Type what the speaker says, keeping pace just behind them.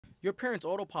Your parents'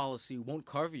 auto policy won't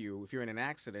cover you if you're in an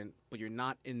accident, but you're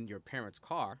not in your parents'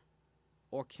 car,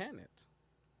 or can it?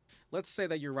 Let's say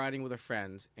that you're riding with a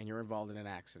friend and you're involved in an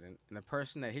accident, and the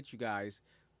person that hit you guys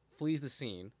flees the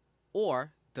scene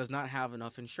or does not have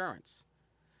enough insurance.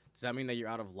 Does that mean that you're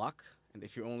out of luck? And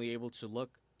if you're only able to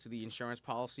look to the insurance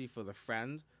policy for the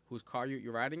friend whose car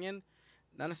you're riding in?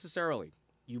 Not necessarily.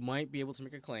 You might be able to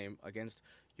make a claim against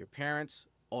your parents'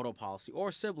 auto policy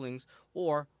or siblings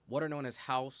or what are known as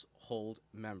household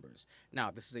members.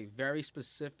 Now, this is a very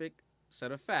specific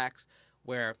set of facts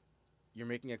where you're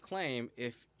making a claim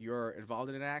if you're involved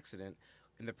in an accident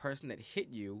and the person that hit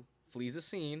you flees the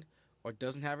scene or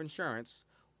doesn't have insurance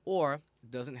or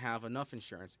doesn't have enough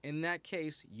insurance. In that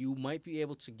case, you might be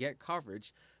able to get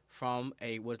coverage from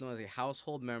a what's known as a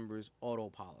household member's auto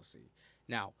policy.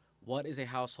 Now, what is a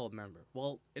household member?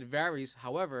 Well, it varies.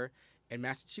 However, in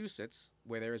Massachusetts,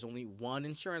 where there is only one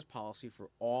insurance policy for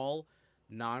all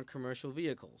non-commercial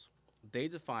vehicles, they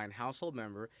define household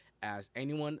member as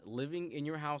anyone living in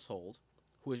your household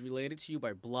who is related to you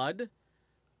by blood,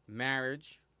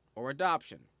 marriage, or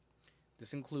adoption.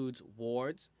 This includes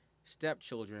wards,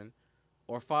 stepchildren,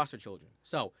 or foster children.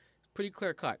 So, it's pretty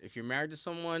clear cut. If you're married to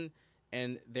someone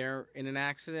and they're in an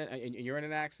accident and you're in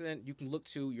an accident, you can look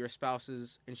to your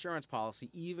spouse's insurance policy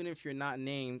even if you're not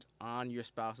named on your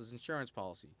spouse's insurance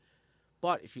policy.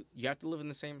 But if you have to live in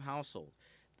the same household.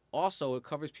 Also, it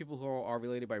covers people who are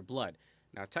related by blood.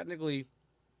 Now, technically,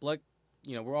 blood,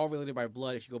 we're all related by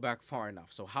blood if you go back far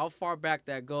enough. So how far back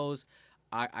that goes,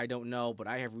 I don't know, but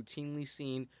I have routinely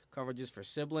seen coverages for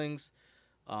siblings,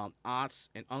 aunts,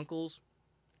 and uncles.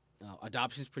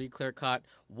 Adoption is pretty clear cut.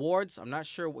 Wards, I'm not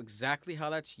sure exactly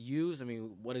how that's used. I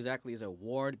mean, what exactly is a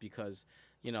ward? Because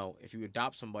if you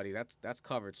adopt somebody, that's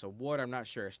covered. So ward, I'm not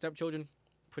sure. Stepchildren,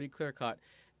 pretty clear cut,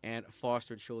 and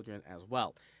foster children as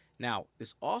well. Now,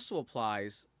 this also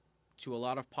applies to a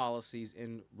lot of policies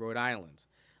in Rhode Island.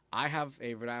 I have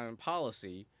a Rhode Island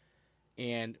policy,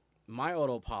 and my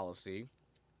auto policy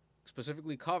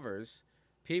specifically covers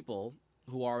people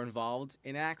who are involved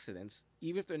in accidents,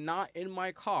 even if they're not in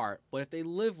my car, but if they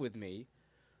live with me,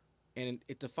 and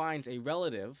it defines a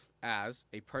relative as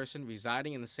a person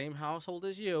residing in the same household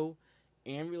as you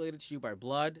and related to you by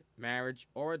blood, marriage,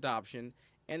 or adoption,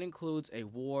 and includes a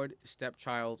ward,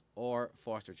 stepchild, or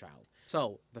foster child.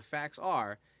 So the facts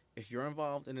are, if you're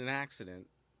involved in an accident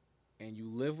and you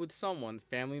live with someone,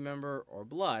 family member or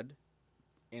blood,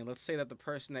 and let's say that the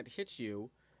person that hits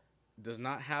you does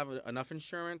not have enough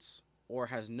insurance or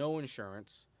has no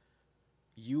insurance,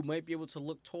 you might be able to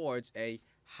look towards a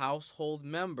household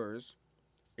member's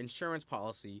insurance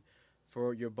policy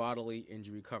for your bodily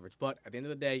injury coverage. But at the end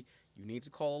of the day, you need to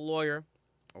call a lawyer,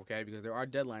 okay, because there are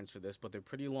deadlines for this, but they're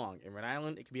pretty long. In Rhode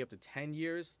Island, it can be up to 10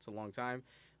 years. It's a long time.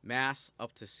 Mass,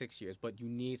 up to 6 years. But you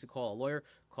need to call a lawyer.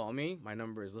 Call me. My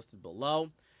number is listed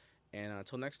below. And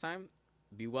until next time,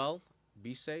 be well,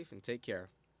 be safe, and take care.